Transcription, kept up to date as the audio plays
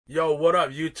Yo, what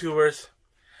up, YouTubers?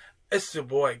 It's your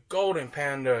boy Golden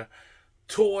Panda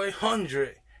Toy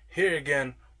 100 here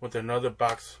again with another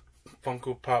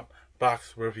Funko Pop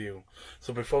box review.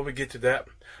 So before we get to that,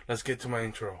 let's get to my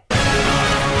intro.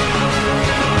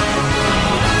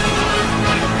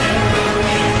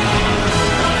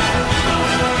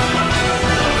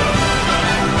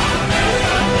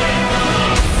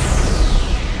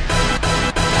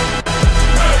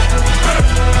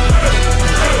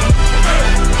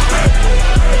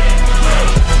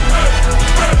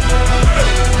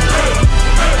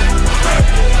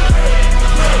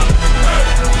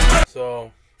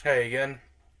 So, hey again,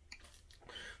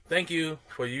 thank you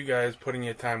for you guys putting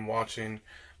your time watching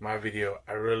my video.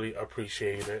 I really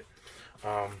appreciate it.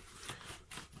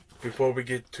 Before we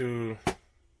get to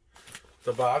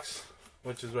the box,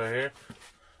 which is right here,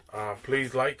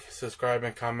 please like, subscribe,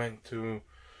 and comment to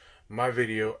my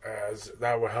video, as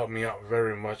that will help me out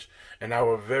very much, and I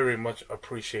will very much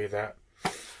appreciate that.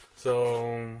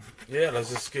 So, yeah,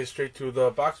 let's just get straight to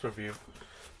the box review.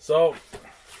 So,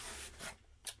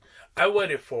 I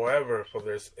waited forever for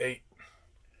this. I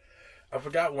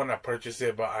forgot when I purchased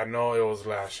it, but I know it was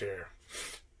last year.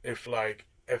 It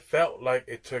felt like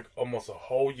it took almost a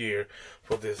whole year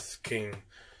for this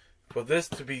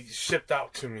to be shipped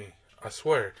out to me. I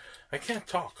swear, I can't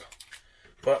talk.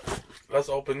 But let's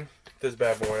open this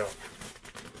bad boy up.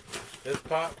 This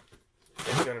pop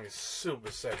is gonna be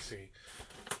super sexy.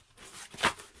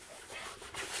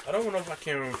 I don't know if I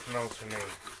can even pronounce her name.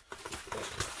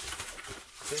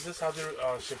 This is how they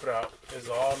ship it out. It's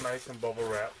all nice and bubble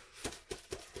wrap.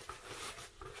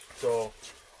 So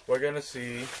we're gonna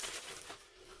see.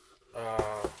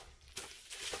 Wow!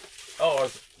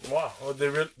 Well,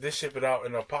 they ship it out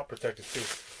in a pop protector too.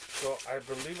 So I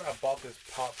believe I bought this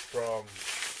pop from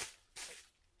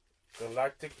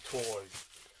Galactic Toys.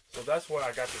 So that's where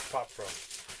I got this pop from.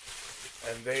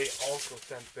 And they also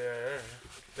sent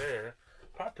their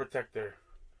pop protector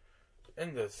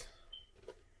in this.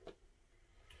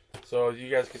 So you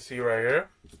guys can see right here,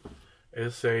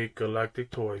 it's a Galactic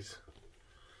Toys.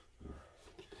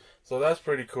 So that's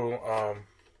pretty cool.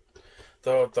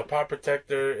 The pop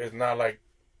protector is not like,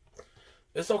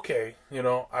 it's okay, you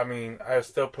know. I mean, I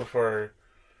still prefer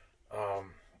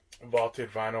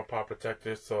vaulted vinyl pop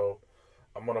protector. So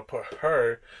I'm gonna put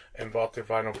her in vaulted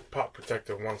vinyl pop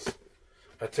protector once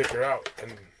I take her out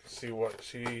and see what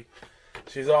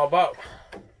she's all about.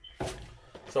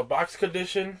 So box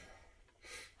condition.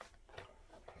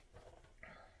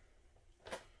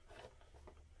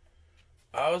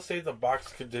 I would say the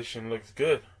box condition looks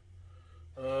good.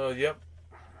 Yep.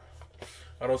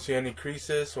 I don't see any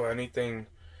creases or anything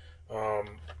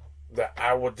that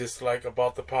I would dislike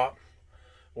about the pop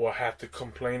or have to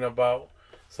complain about.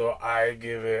 So I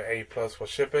give it A+ for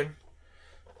shipping.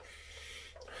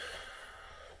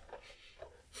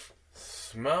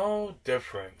 Smell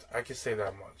different. I can say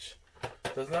that much.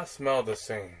 Does not smell the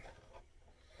same.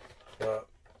 But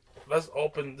let's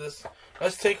open this.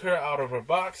 Let's take her out of her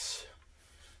box.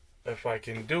 If I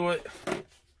can do it.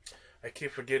 I keep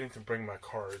forgetting to bring my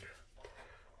card.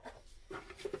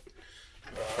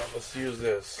 Let's use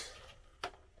this.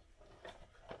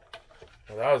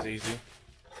 Well, that was easy.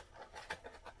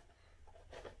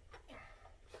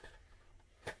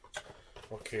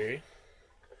 Okay.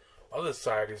 Other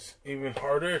side is even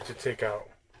harder to take out.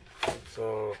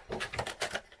 So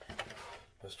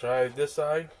let's try this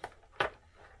side.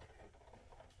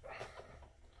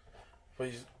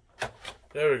 Please.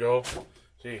 There we go.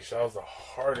 Jeez, that was the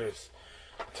hardest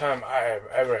time I have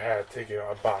ever had taking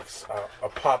a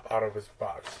pop out of its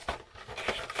box.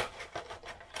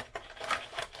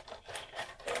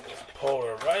 And just pull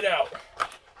her right out.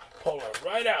 Pull her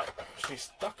right out. She's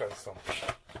stuck on something.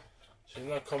 She's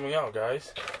not coming out,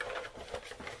 guys.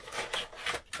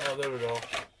 Oh, there we go.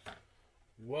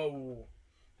 Whoa.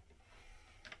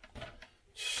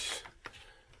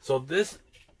 So this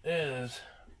is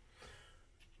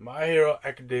My Hero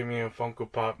Academia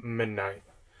Funko Pop Midnight.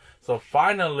 So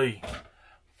finally,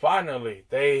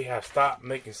 they have stopped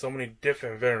making so many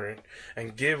different variants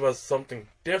and give us something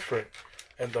different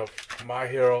in the My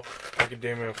Hero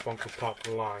Academia Funko Pop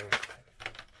line.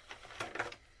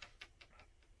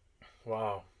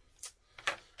 Wow.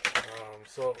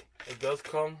 So it does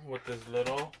come with this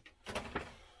little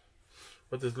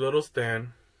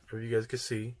stand, if you guys can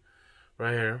see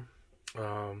right here.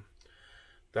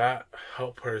 That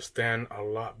helped her stand a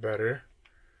lot better.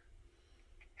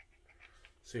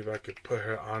 See if I could put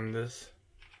her on this.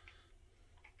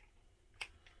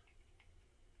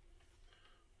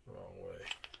 Wrong way.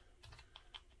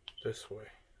 This way.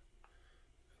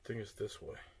 I think it's this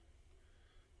way.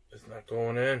 It's not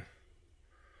going in.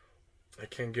 I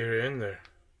can't get her in there.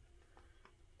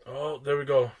 Oh, there we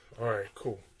go. Alright,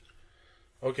 cool.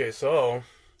 Okay, so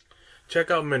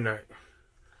check out Midnight.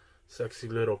 Sexy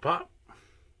little pop.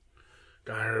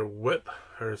 Got her whip,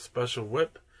 her special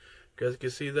whip. You guys can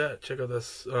see that. Check out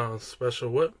this special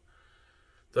whip.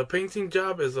 The painting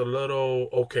job is a little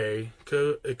okay.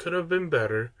 It could have been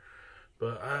better,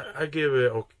 but I give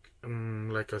it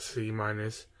like a C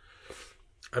minus.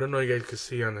 I don't know if you guys can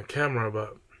see on the camera,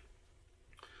 but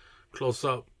close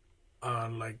up,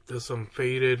 like there's some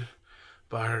faded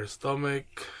by her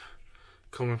stomach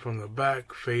coming from the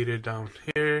back, faded down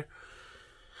here.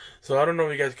 So I don't know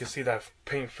if you guys can see that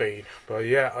paint fade, but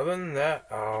yeah, other than that,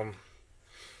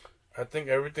 I think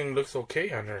everything looks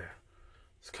okay on her.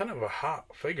 It's kind of a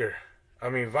hot figure. I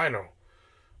mean vinyl.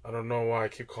 I don't know why I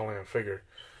keep calling it figure.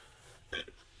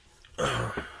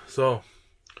 So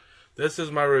this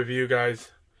is my review,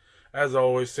 guys. As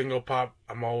always, single pop.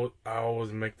 I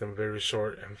always make them very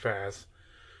short and fast.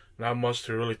 Not much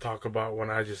to really talk about when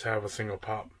I just have a single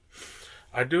pop.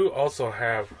 I do also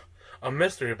have a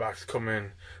mystery box come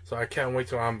in, so I can't wait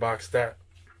to unbox that.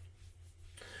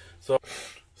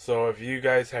 So if you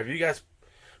guys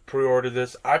pre-ordered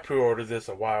this, I pre-ordered this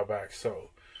a while back. So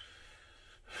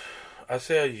I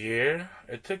say a year.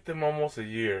 It took them almost a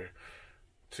year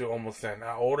to almost end.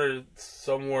 I ordered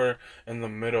somewhere in the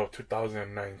middle of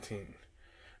 2019,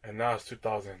 and now it's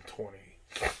 2020.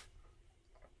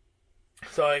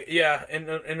 So yeah,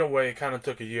 in a way, it kind of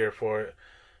took a year for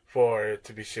it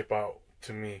to be shipped out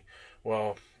to me.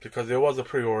 Well, because it was a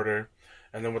pre-order,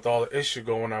 and then with all the issue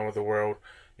going on with the world,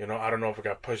 you know, I don't know if it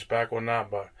got pushed back or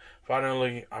not, but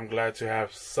finally, I'm glad to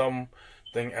have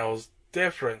something else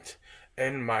different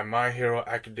in my My Hero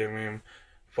Academia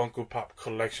Funko Pop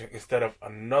collection instead of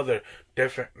another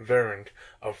different variant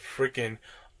of freaking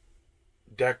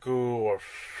Deku or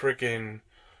freaking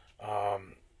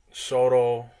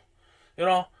Shoto, you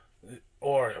know,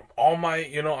 or All Might.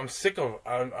 You know, I'm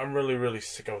really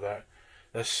sick of that.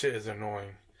 That shit is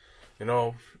annoying, you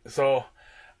know. So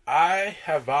I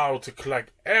have vowed to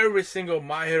collect every single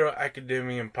My Hero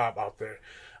Academia pop out there.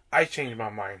 I changed my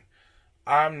mind.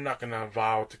 I'm not gonna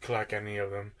vow to collect any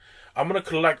of them. I'm gonna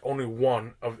collect only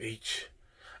one of each,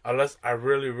 unless I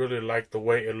really like the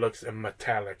way it looks in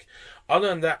metallic. Other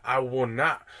than that, I will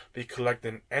not be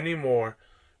collecting any more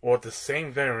or the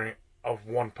same variant of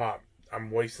one pop. I'm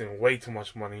wasting way too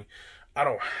much money. I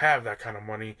don't have that kind of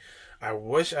money. I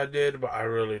wish I did, but I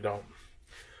really don't.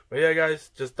 But yeah, guys,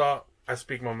 just thought I'd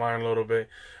speak my mind a little bit.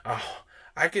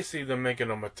 I could see them making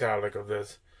a metallic of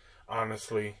this,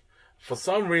 honestly. For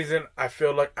some reason, I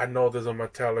feel like I know there's a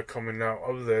metallic coming out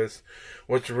of this,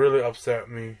 which really upset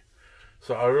me.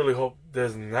 So I really hope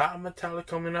there's not a metallic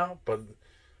coming out, but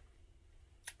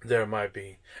there might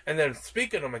be. And then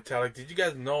speaking of metallic, did you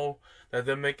guys know that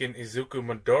they're making Izuku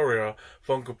Midoriya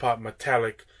Funko Pop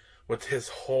metallic with his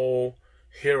whole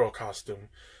hero costume,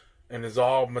 and it's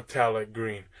all metallic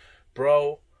green?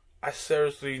 Bro, I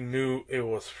seriously knew it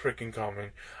was freaking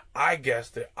coming. I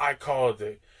guessed it. I called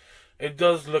it. It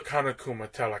does look kind of cool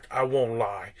metallic, I won't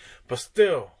lie. But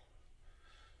still,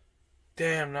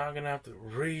 damn, now I'm gonna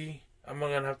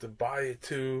have to buy it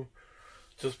too,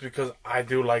 just because I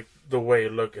do like the way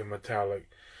it look in metallic.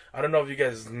 I don't know if you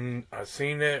guys have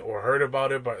seen it or heard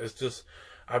about it, but it's just,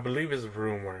 I believe it's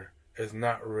rumor. It's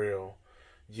not real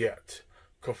yet,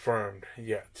 confirmed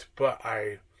yet. But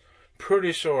I'm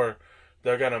pretty sure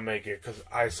they're gonna make it, because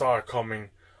I saw it coming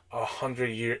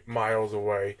 100 miles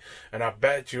away, and I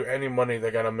bet you any money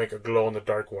they're gonna make a glow in the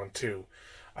dark one too.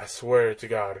 I swear to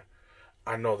God,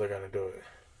 I know they're gonna do it.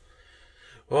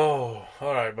 Oh,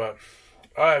 alright,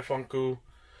 Funko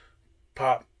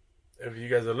Pop, if you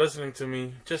guys are listening to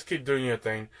me, just keep doing your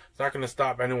thing. It's not gonna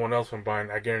stop anyone else from buying,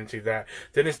 I guarantee that.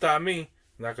 Didn't stop me,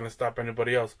 not gonna stop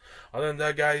anybody else. Other than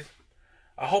that, guys,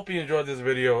 I hope you enjoyed this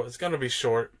video. It's gonna be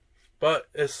short, but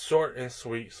it's short and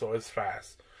sweet, so it's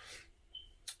fast.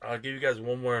 I'll give you guys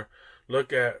one more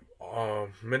look at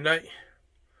Midnight.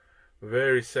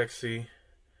 Very sexy,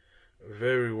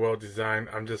 very well designed.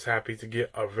 I'm just happy to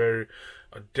get a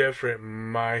different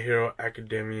My Hero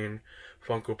Academia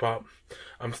Funko Pop.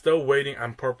 I'm still waiting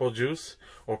on Purple Juice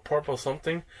or Purple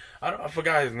something. I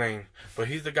forgot his name, but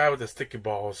he's the guy with the sticky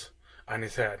balls on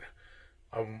his head.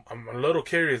 I'm a little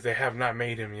curious. They have not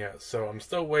made him yet, so I'm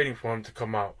still waiting for him to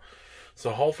come out.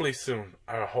 So hopefully soon,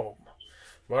 I hope.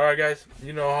 Alright, guys,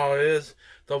 you know how it is.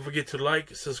 Don't forget to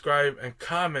like, subscribe, and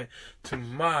comment to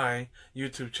my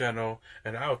YouTube channel.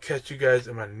 And I'll catch you guys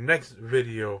in my next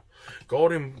video.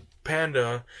 Golden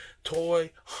Panda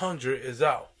Toy 100 is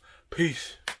out.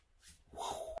 Peace.